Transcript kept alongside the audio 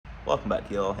Welcome back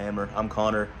to Yellow Hammer. I'm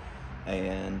Connor,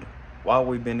 and while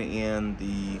we've been in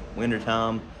the winter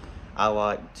time, I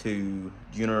like to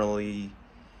generally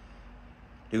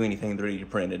do anything 3D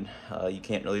printed. You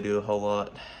can't really do a whole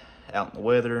lot out in the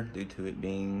weather due to it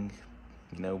being,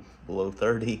 below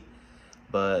 30.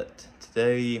 But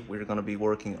today we're going to be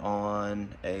working on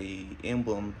a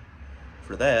emblem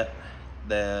for that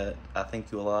I think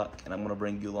you'll like, and I'm going to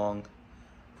bring you along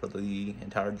for the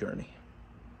entire journey.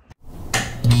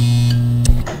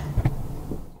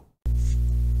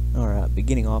 Alright,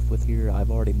 beginning off with here,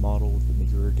 I've already modeled the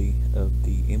majority of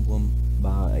the emblem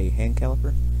by a hand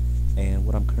caliper, and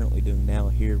what I'm currently doing now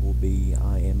here will be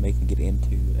I am making it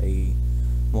into a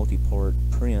multi-part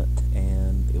print,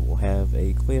 and it will have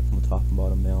a clip on the top and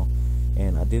bottom now,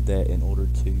 and I did that in order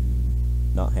to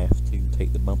not have to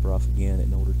take the bumper off again,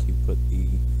 in order to put the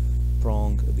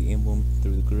prong of the emblem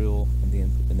through the grill and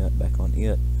then put the nut back on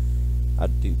it. I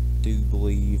do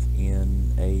believe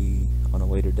on a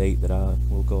later date that I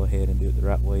will go ahead and do it the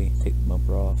right way, take the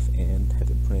bumper off and have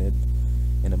it printed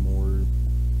in a more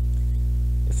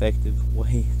effective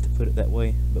way, to put it that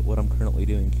way. But what I'm currently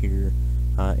doing here,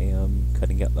 I am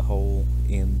cutting out the hole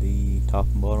in the top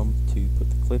and bottom to put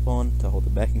the clip on to hold the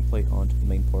backing plate onto the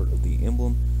main part of the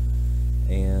emblem,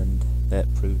 and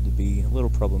that proved to be a little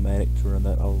problematic to run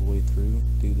that all the way through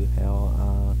due to how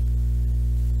I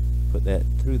put that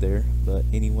through there. But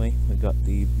anyway, we've got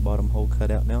the bottom hole cut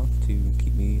out now to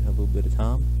keep me a little bit of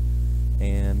time,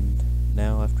 and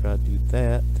now after I do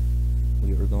that,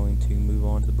 we are going to move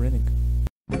on to the printing.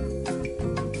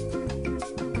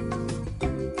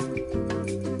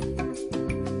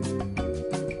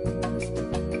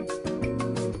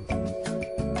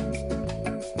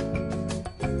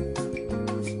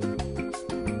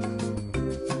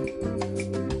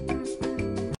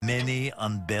 Many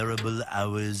unbearable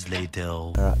hours later.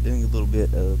 Alright, doing a little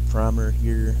bit of primer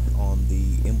here on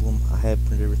the emblem. I have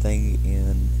printed everything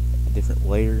in a different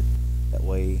layer. That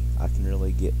way I can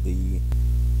really get the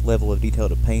level of detail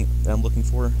to paint that I'm looking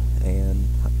for. And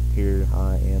here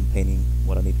I am painting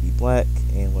what I need to be black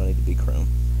and what I need to be chrome.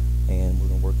 And we're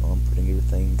going to work on putting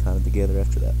everything kind of together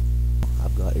after that.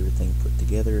 I've got everything put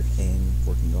together and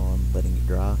working on letting it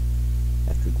dry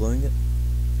after gluing it.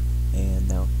 And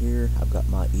now here I've got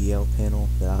my EL panel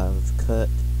that I've cut,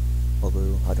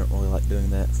 although I don't really like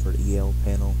doing that for the EL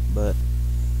panel, but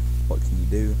what can you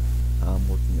do? I'm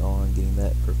working on getting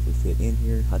that perfectly fit in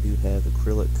here. I do have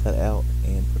acrylic cut out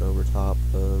and put over top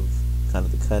of kind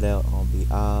of the cutout on the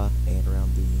eye and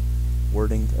around the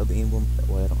wording of the emblem. That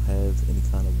way I don't have any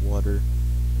kind of water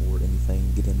or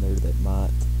anything get in there that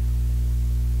might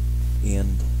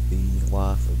end the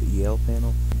life of the EL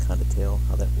panel. You can kind of tell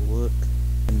how that will look.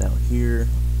 And now here,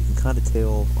 you can kind of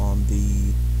tell on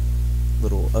the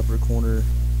little upper corner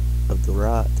of the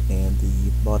right and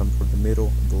the bottom toward the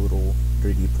middle, the little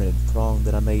 3D printed prong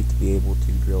that I made to be able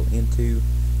to drill into.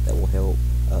 That will help,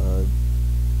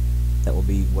 that will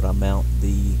be what I mount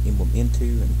the emblem into.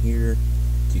 And here,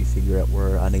 to figure out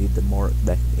where I need to mark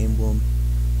back the emblem,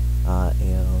 I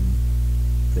am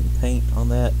putting paint on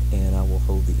that, and I will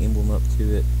hold the emblem up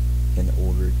to it in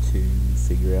order to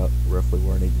figure out roughly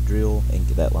where I need to drill and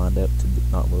get that lined up to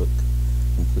not look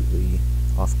completely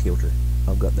off kilter.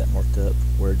 I've got that marked up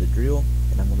where to drill,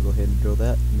 and I'm going to go ahead and drill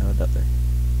that and mount it up there.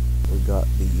 We've got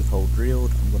the hole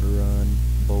drilled. I'm going to run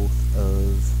both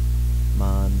of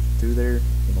mine through there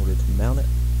in order to mount it.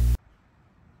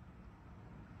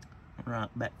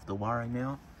 Alright, back to the wiring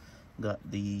now. Got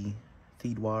the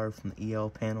feed wire from the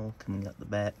EL panel coming out the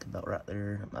back about right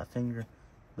there at my finger,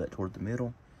 but toward the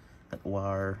middle. Got the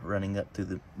wire running up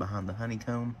through behind the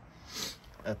honeycomb,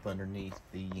 up underneath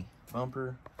the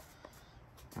bumper.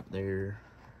 There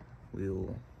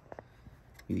will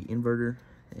be the inverter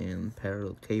and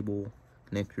parallel cable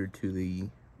connector to the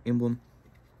emblem.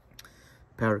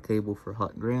 Power cable for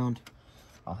hot ground.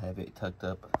 I'll have it tucked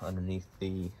up underneath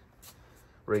the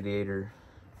radiator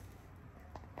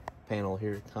panel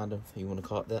here, kind of, if you want to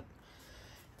call it that.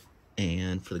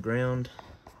 And for the ground,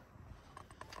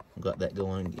 I've got that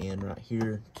going in right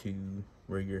here to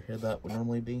where your headlight would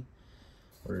normally be,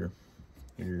 or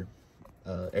your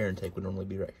air intake would normally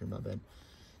be right here, my bad.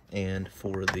 And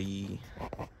for the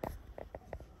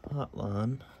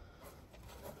hotline,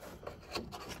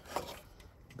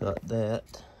 got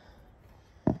that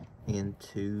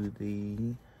into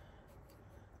the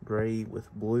gray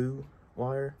with blue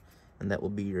wire, and that will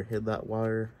be your headlight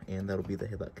wire, and that'll be the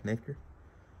headlight connector.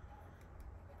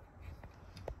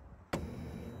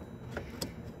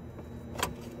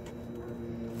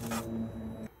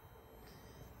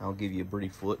 I'll give you a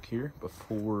brief look here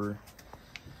before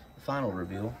the final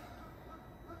reveal.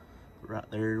 Right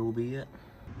there will be it.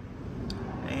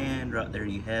 And right there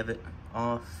you have it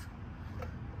off.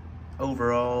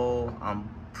 Overall, I'm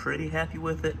pretty happy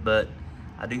with it, but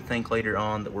I do think later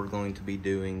on that we're going to be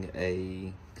doing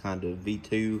a kind of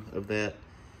V2 of that.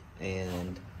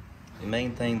 And the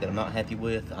main thing that I'm not happy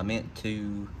with, I meant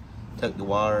to tuck the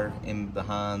wire in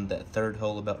behind that third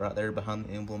hole about right there behind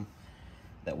the emblem.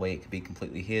 That way it could be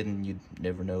completely hidden. You'd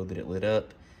never know that it lit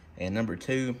up. And number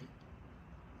two,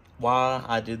 why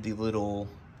I did the little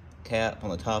cap on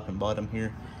the top and bottom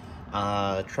here,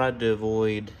 I tried to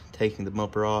avoid taking the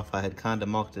bumper off. I had kind of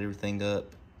mocked everything up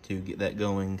to get that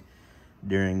going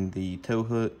during the tow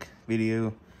hook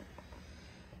video.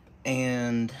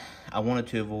 And I wanted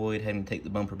to avoid having to take the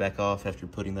bumper back off after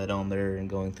putting that on there and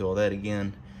going through all that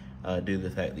again, due to the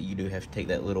fact that you do have to take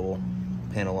that little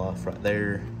panel off right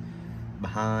there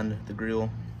behind the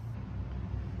grill.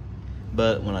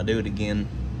 But when I do it again,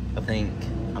 I think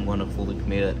I'm going to fully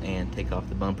commit and take off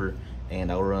the bumper,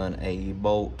 and I'll run a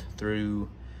bolt through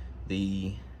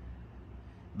the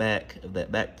back of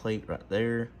that back plate right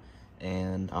there,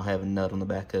 and I'll have a nut on the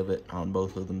back of it on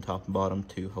both of them, top and bottom,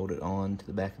 to hold it on to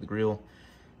the back of the grill.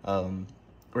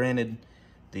 Granted,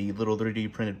 the little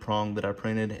 3D printed prong that I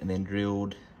printed and then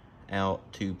drilled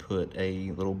out to put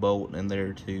a little bolt in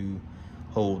there to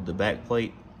hold the back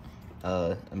plate,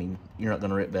 I mean, you're not going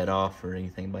to rip that off or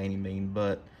anything by any means,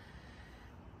 but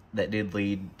that did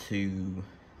lead to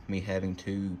me having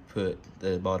to put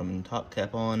the bottom and top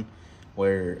cap on,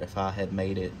 where if I had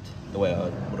made it the way I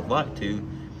would have liked to,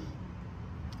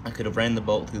 I could have ran the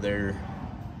bolt through there,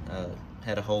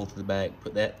 had a hole through the back,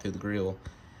 put that through the grill,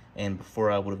 and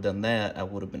before I would have done that, I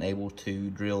would have been able to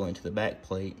drill into the back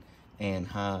plate and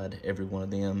hide every one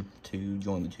of them to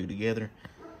join the two together.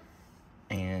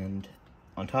 And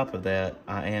on top of that,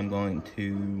 I am going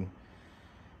to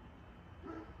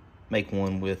make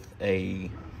one with a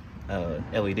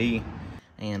LED,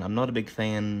 and I'm not a big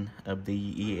fan of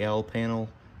the EL panel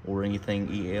or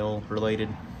anything EL related,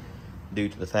 due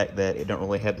to the fact that it don't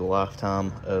really have the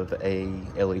lifetime of a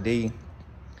LED,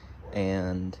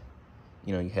 and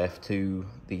you know, you have to,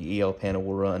 the EL panel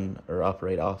will run or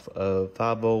operate off of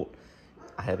 5 volt.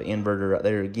 I have an inverter right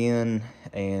there again,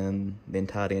 and then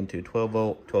tied into 12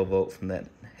 volt from that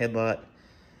headlight,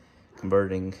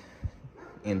 converting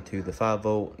into the 5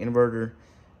 volt inverter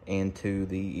into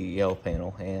the EL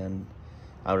panel. And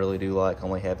I really do like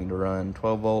only having to run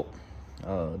 12 volt.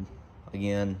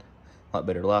 Again, a lot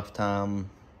better lifetime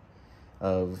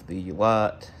of the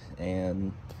light,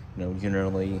 and you know,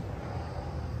 generally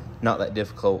not that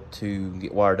difficult to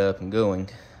get wired up and going.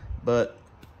 But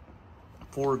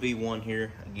for V1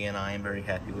 here, again, I am very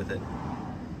happy with it.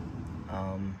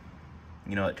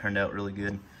 You know, it turned out really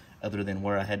good, other than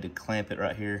where I had to clamp it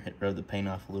right here. It rubbed the paint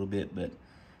off a little bit, but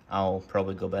I'll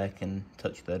probably go back and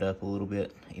touch that up a little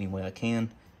bit any way I can.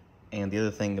 And the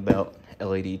other thing about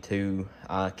LED 2,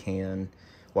 I can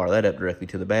wire that up directly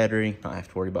to the battery, not have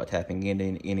to worry about tapping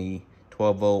into any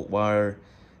 12 volt wire.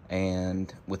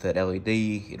 And with that LED,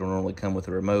 it'll normally come with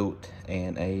a remote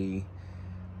and a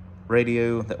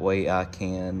radio. That way I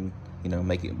can, you know,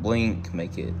 make it blink,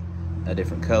 make it a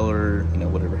different color, you know,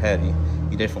 whatever have you.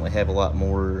 You definitely have a lot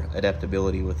more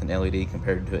adaptability with an LED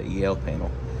compared to an EL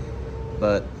panel.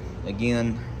 But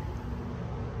again,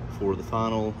 for the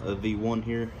final of V1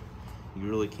 here, you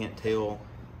really can't tell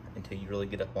until you really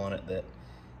get up on it that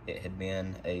it had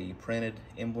been a printed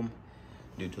emblem,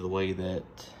 due to the way that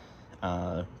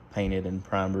painted and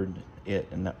primered it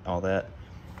and all that.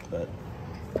 But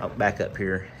I'll back up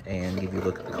here and give you a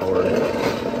look at the car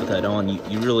with that on.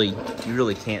 You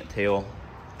really can't tell.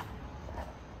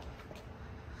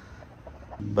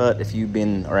 But if you've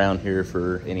been around here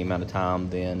for any amount of time,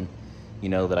 then you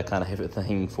know that I kind of have a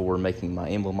thing for making my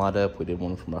emblem light up. We did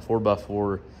one for my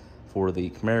 4x4, for the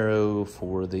Camaro,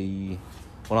 for the,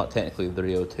 well, not technically the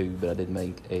 302, but I did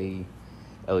make a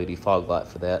LED fog light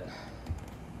for that,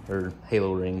 or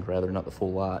halo ring rather, not the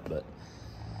full light. But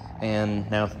and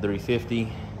now with the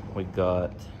 350, we've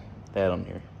got that on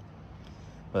here.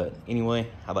 But anyway,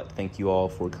 I'd like to thank you all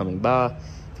for coming by.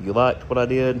 If you liked what I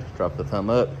did, drop a thumb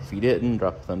up. If you didn't,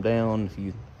 drop a thumb down.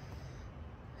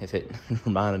 If it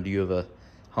reminded you of a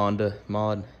Honda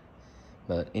mod.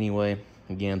 But anyway,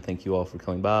 again, thank you all for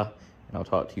coming by, and I'll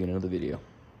talk to you in another video.